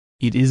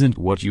It isn't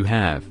what you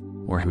have,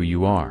 or who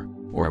you are,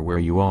 or where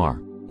you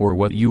are, or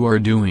what you are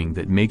doing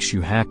that makes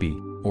you happy,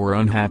 or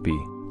unhappy,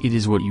 it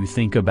is what you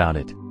think about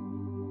it.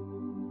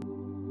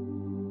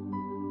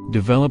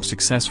 Develop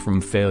success from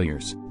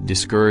failures.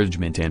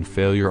 Discouragement and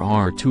failure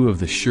are two of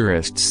the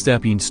surest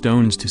stepping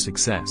stones to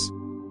success.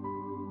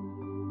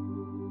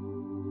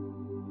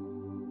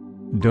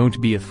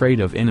 Don't be afraid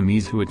of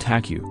enemies who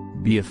attack you,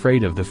 be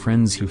afraid of the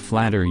friends who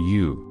flatter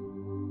you.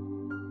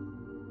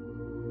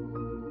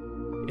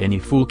 Any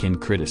fool can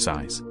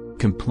criticize,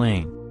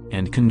 complain,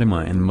 and condemn,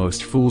 and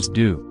most fools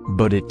do,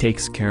 but it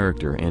takes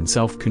character and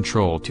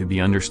self-control to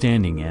be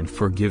understanding and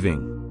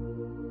forgiving.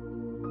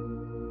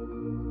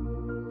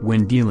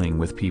 When dealing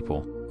with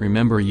people,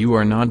 remember you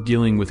are not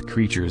dealing with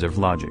creatures of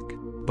logic,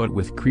 but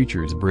with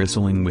creatures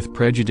bristling with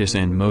prejudice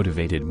and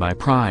motivated by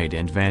pride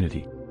and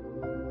vanity.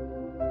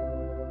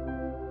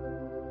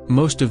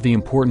 Most of the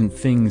important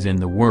things in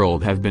the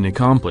world have been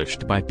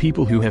accomplished by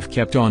people who have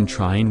kept on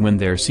trying when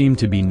there seemed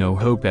to be no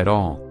hope at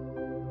all.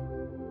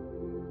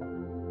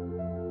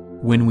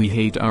 When we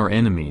hate our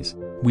enemies,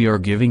 we are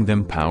giving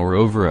them power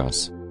over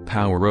us,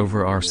 power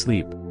over our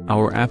sleep,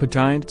 our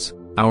appetites,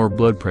 our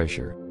blood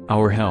pressure,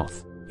 our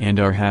health, and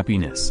our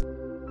happiness.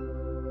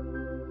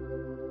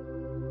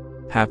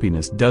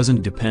 Happiness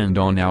doesn't depend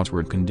on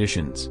outward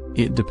conditions,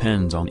 it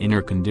depends on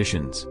inner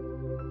conditions.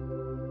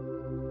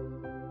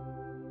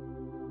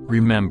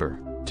 Remember,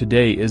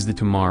 today is the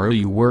tomorrow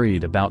you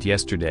worried about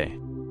yesterday.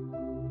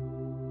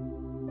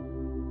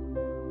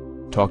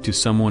 Talk to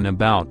someone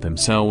about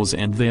themselves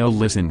and they'll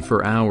listen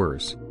for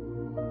hours.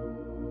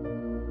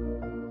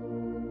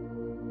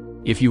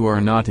 If you are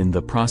not in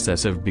the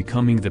process of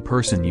becoming the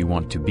person you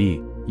want to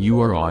be,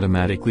 you are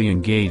automatically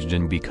engaged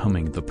in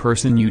becoming the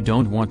person you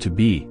don't want to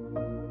be.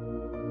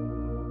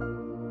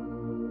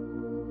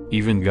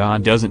 Even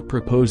God doesn't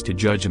propose to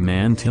judge a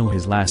man till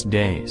his last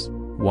days.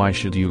 Why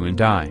should you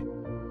and I?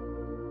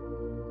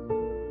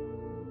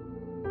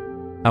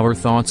 Our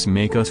thoughts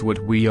make us what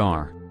we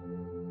are.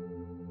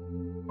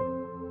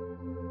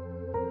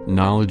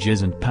 Knowledge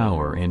isn't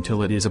power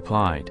until it is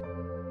applied.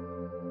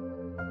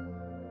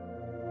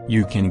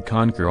 You can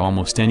conquer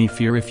almost any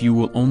fear if you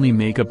will only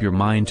make up your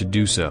mind to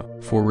do so.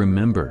 For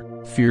remember,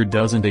 fear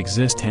doesn't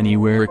exist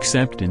anywhere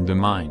except in the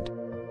mind.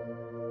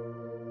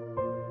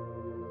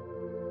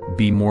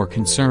 Be more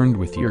concerned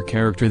with your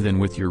character than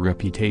with your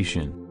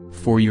reputation,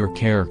 for your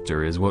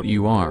character is what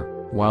you are,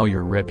 while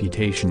your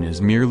reputation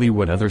is merely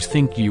what others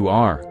think you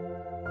are.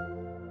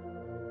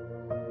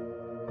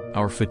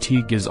 Our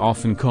fatigue is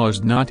often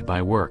caused not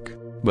by work,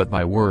 but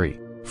by worry,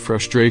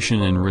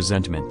 frustration and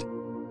resentment.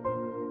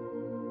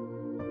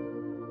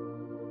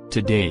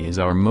 Today is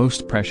our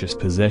most precious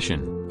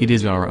possession, it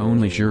is our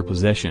only sure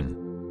possession.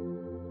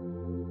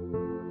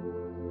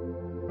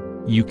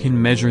 You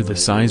can measure the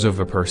size of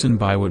a person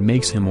by what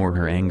makes him or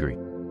her angry.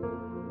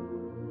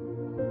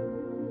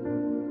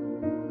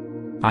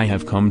 I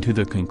have come to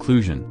the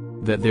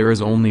conclusion that there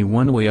is only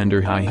one way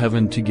under high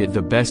heaven to get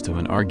the best of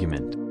an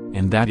argument,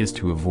 and that is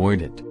to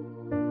avoid it.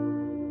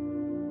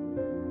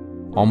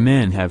 All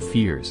men have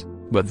fears,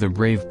 but the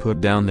brave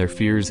put down their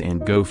fears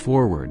and go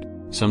forward,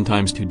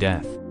 sometimes to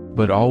death,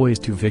 but always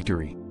to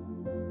victory.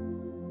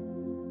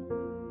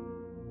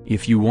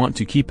 If you want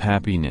to keep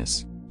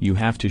happiness, you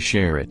have to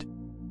share it.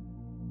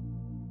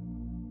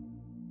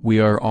 We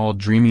are all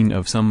dreaming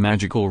of some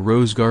magical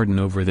rose garden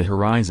over the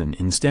horizon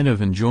instead of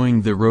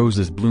enjoying the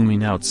roses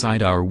blooming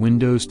outside our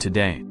windows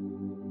today.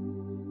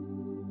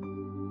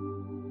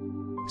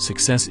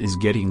 Success is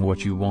getting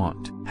what you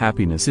want.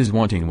 Happiness is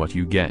wanting what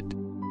you get.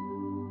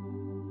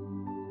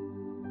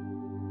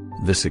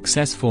 The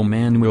successful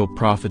man will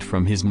profit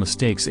from his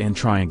mistakes and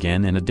try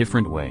again in a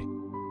different way.